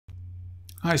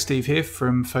Hi, Steve here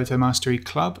from Photo Mastery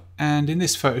Club, and in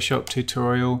this Photoshop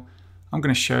tutorial I'm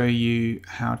going to show you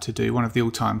how to do one of the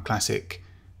all-time classic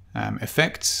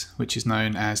effects, which is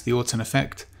known as the Orton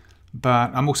Effect,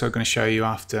 but I'm also going to show you,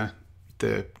 after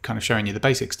the showing you the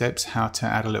basic steps, how to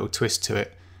add a little twist to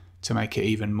it to make it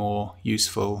even more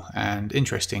useful and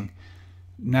interesting.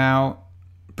 Now,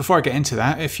 before I get into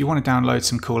that, if you want to download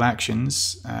some cool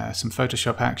actions, some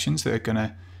Photoshop actions that are going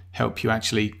to help you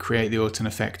actually create the Orton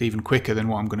effect even quicker than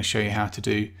what I'm going to show you how to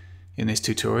do in this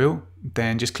tutorial,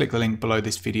 then just click the link below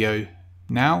this video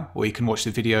now, or you can watch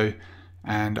the video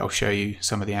and I'll show you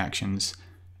some of the actions,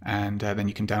 and then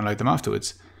you can download them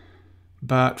afterwards.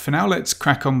 But for now, let's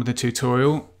crack on with the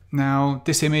tutorial. Now,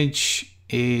 this image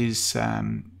is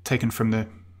taken from the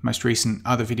most recent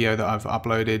other video that I've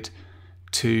uploaded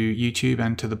to YouTube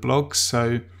and to the blog.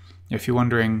 So if you're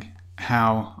wondering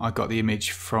how I got the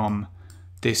image from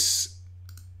this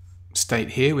state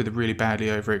here with a really badly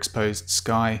overexposed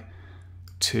sky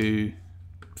to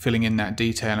filling in that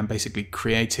detail and basically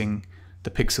creating the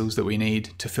pixels that we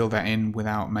need to fill that in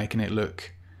without making it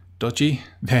look dodgy,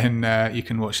 then you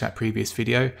can watch that previous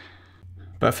video.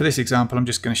 But for this example, I'm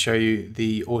just going to show you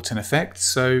the Orton effect.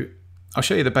 So I'll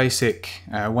show you the basic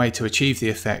way to achieve the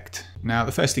effect. Now,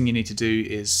 the first thing you need to do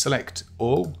is select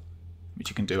all, which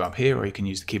you can do up here, or you can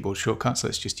use the keyboard shortcut. So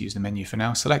let's just use the menu for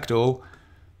now. Select all,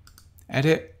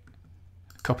 edit,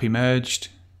 copy merged,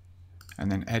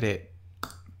 and then edit,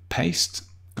 paste.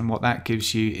 And what that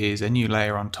gives you is a new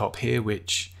layer on top here,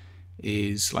 which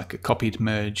is like a copied,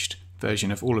 merged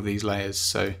version of all of these layers.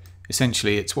 So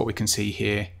essentially it's what we can see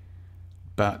here,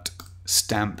 but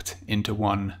stamped into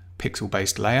one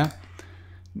pixel-based layer.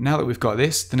 Now that we've got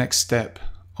this, the next step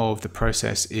of the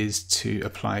process is to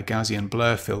apply a Gaussian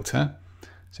blur filter.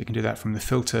 So you can do that from the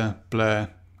filter, blur,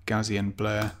 Gaussian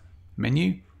blur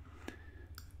menu.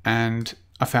 And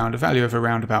I found a value of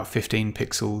around about 15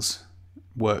 pixels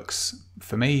works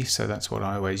for me, so that's what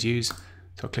I always use.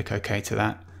 So I'll click OK to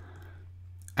that.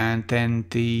 And then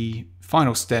the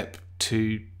final step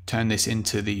to turn this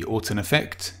into the Orton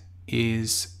effect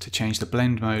is to change the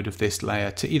blend mode of this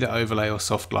layer to either overlay or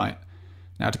soft light.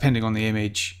 Now, depending on the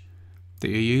image that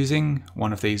you're using,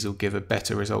 one of these will give a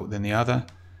better result than the other.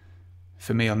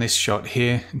 For me on this shot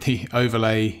here, the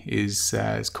overlay is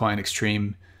quite an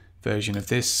extreme version of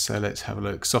this, so let's have a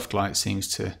look. Soft light seems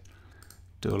to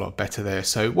do a lot better there.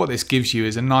 So what this gives you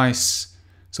is a nice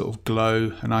sort of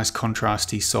glow, a nice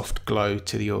contrasty soft glow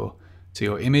to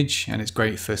your image, and it's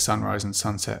great for sunrise and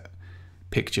sunset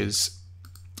pictures.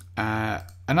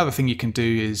 Another thing you can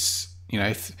do is,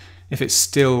 if it's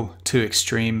still too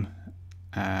extreme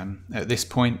at this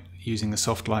point, using the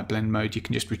soft light blend mode, you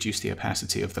can just reduce the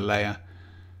opacity of the layer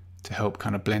to help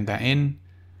kind of blend that in,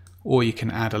 or you can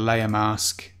add a layer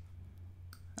mask.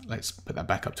 Let's put that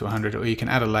back up to 100, or you can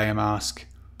add a layer mask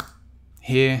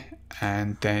here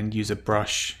and then use a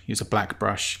brush, use a black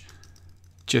brush,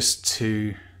 just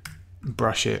to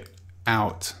brush it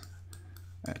out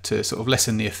to sort of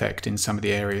lessen the effect in some of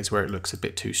the areas where it looks a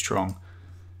bit too strong.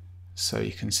 So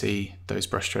you can see those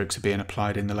brush strokes are being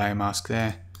applied in the layer mask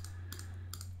there.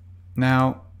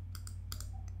 Now,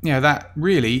 that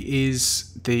really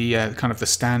is the kind of the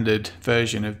standard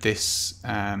version of this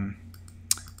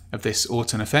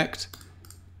Orton effect.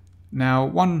 Now,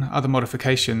 one other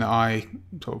modification that I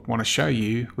sort of want to show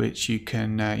you, which you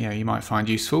can you might find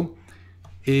useful,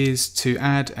 is to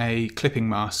add a clipping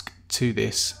mask to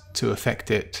this to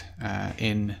affect it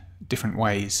in different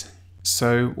ways.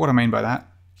 So what I mean by that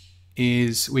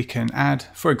is we can add,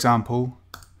 for example,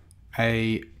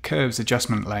 a curves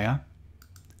adjustment layer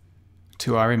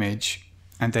to our image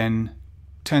and then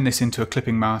turn this into a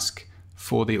clipping mask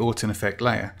for the Orton effect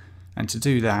layer. And to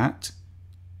do that,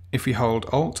 if we hold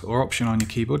Alt or Option on your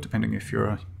keyboard, depending if you're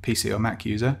a PC or Mac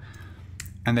user,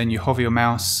 and then you hover your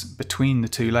mouse between the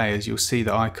two layers, you'll see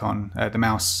the icon, the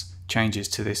mouse changes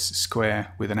to this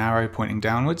square with an arrow pointing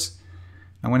downwards.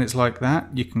 And when it's like that,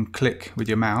 you can click with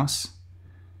your mouse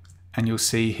and you'll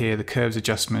see here the curves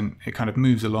adjustment, it kind of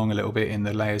moves along a little bit in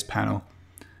the layers panel,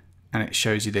 and it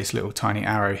shows you this little tiny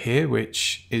arrow here,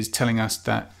 which is telling us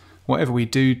that whatever we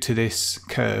do to this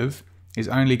curve is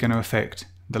only going to affect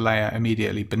the layer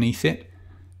immediately beneath it.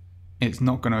 It's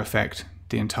not going to affect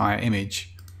the entire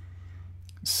image.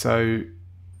 So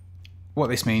what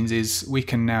this means is we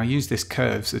can now use this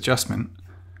curves adjustment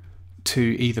to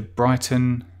either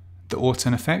brighten the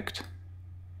Orton effect,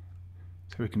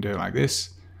 so we can do it like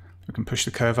this, we can push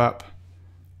the curve up,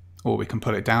 or we can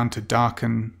pull it down to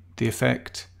darken the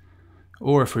effect,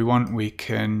 or if we want, we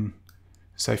can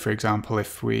say, for example,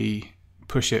 if we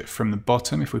push it from the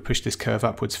bottom, if we push this curve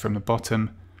upwards from the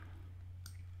bottom,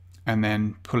 and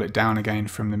then pull it down again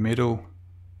from the middle,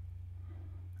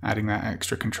 adding that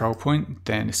extra control point,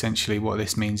 then essentially what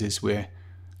this means is we're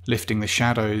lifting the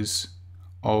shadows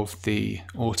of the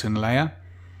Orton layer.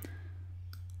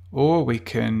 Or we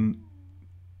can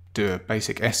do a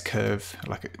basic S-curve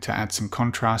like to add some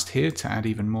contrast here, to add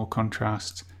even more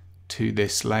contrast to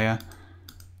this layer.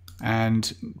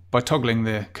 And by toggling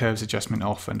the curves adjustment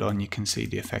off and on, you can see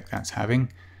the effect that's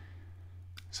having.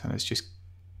 So let's just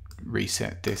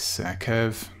reset this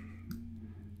curve.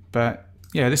 But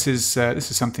yeah, this is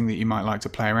something that you might like to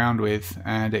play around with,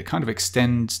 and it kind of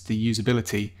extends the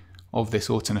usability of this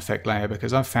Orton Effect layer,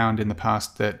 because I've found in the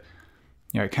past that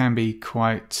it can be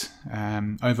quite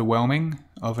overwhelming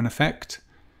of an effect.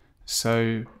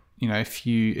 So if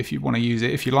you want to use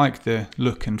it, if you like the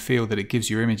look and feel that it gives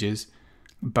your images,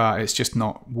 but it's just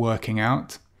not working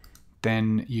out,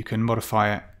 then you can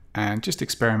modify it and just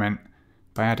experiment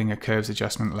by adding a curves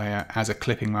adjustment layer as a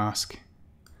clipping mask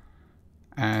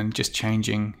and just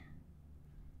changing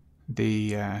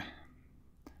the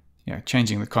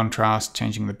contrast,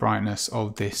 changing the brightness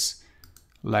of this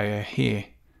layer here.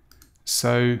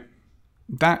 So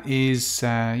that is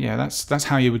that's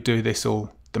how you would do this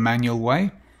all the manual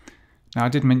way. Now I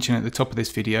did mention at the top of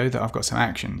this video that I've got some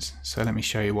actions, so let me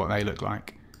show you what they look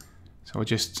like. So I'll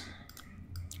just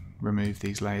remove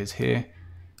these layers here,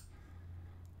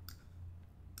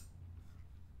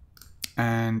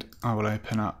 and I will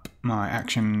open up my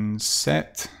actions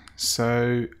set.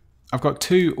 So I've got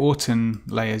two Orton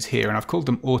layers here, and I've called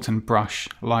them Orton Brush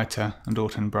Lighter and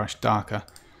Orton Brush Darker.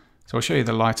 So I'll show you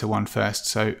the lighter one first.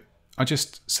 So I'll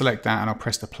just select that and I'll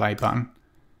press the play button,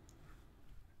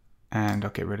 and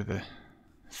I'll get rid of the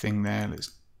thing there.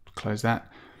 Let's close that.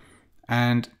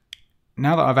 And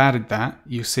now that I've added that,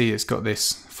 you'll see it's got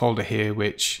this folder here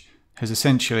which has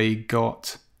essentially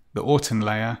got the Orton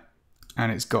layer,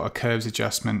 and it's got a curves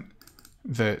adjustment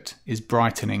that is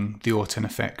brightening the Orton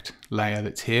Effect layer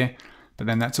that's here. But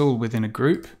then that's all within a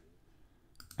group,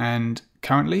 and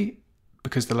currently,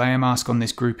 because the layer mask on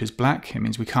this group is black, it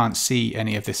means we can't see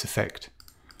any of this effect.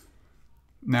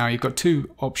 Now you've got two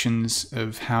options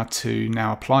of how to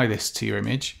now apply this to your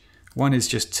image. One is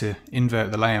just to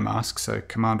invert the layer mask, so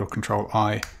Command or Control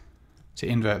I to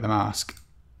invert the mask,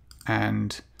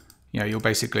 and you'll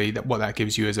basically, what that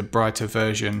gives you is a brighter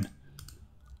version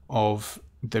of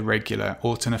the regular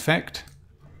Orton Effect.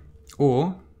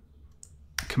 Or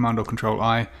Command or Control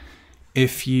I,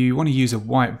 if you want to use a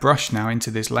white brush now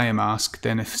into this layer mask,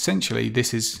 then essentially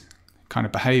this is kind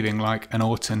of behaving like an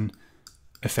Orton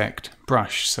Effect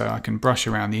brush. So I can brush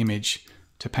around the image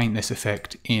to paint this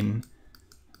effect in,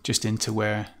 just into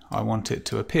where I want it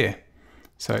to appear.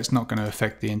 So it's not going to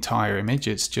affect the entire image,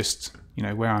 it's just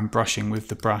where I'm brushing with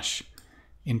the brush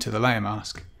into the layer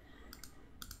mask.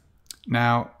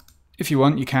 Now if you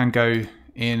want, you can go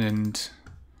in and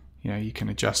you can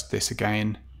adjust this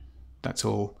again. That's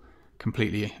all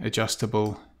completely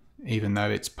adjustable, even though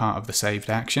it's part of the saved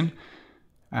action.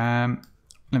 Let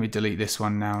me delete this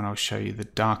one now and I'll show you the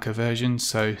darker version.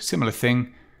 So similar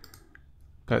thing,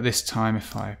 but this time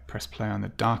if I press play on the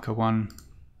darker one,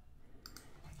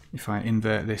 if I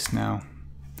invert this now,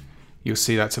 you'll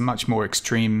see that's a much more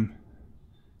extreme,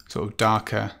 sort of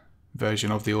darker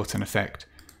version of the Orton Effect.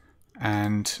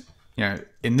 And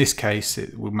in this case,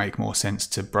 it will make more sense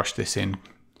to brush this in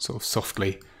sort of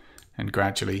softly and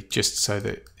gradually, just so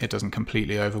that it doesn't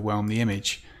completely overwhelm the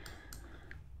image.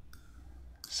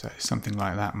 So something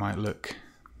like that might look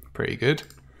pretty good.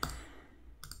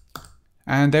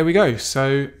 And there we go.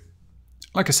 So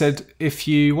like I said, if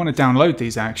you want to download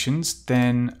these actions,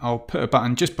 then I'll put a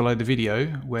button just below the video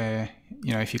where,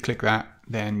 if you click that,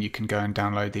 then you can go and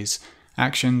download these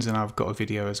actions, and I've got a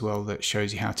video as well that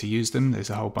shows you how to use them. There's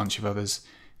a whole bunch of others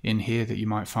in here that you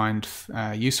might find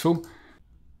useful.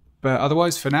 But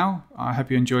otherwise, for now, I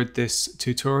hope you enjoyed this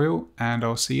tutorial, and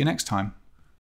I'll see you next time.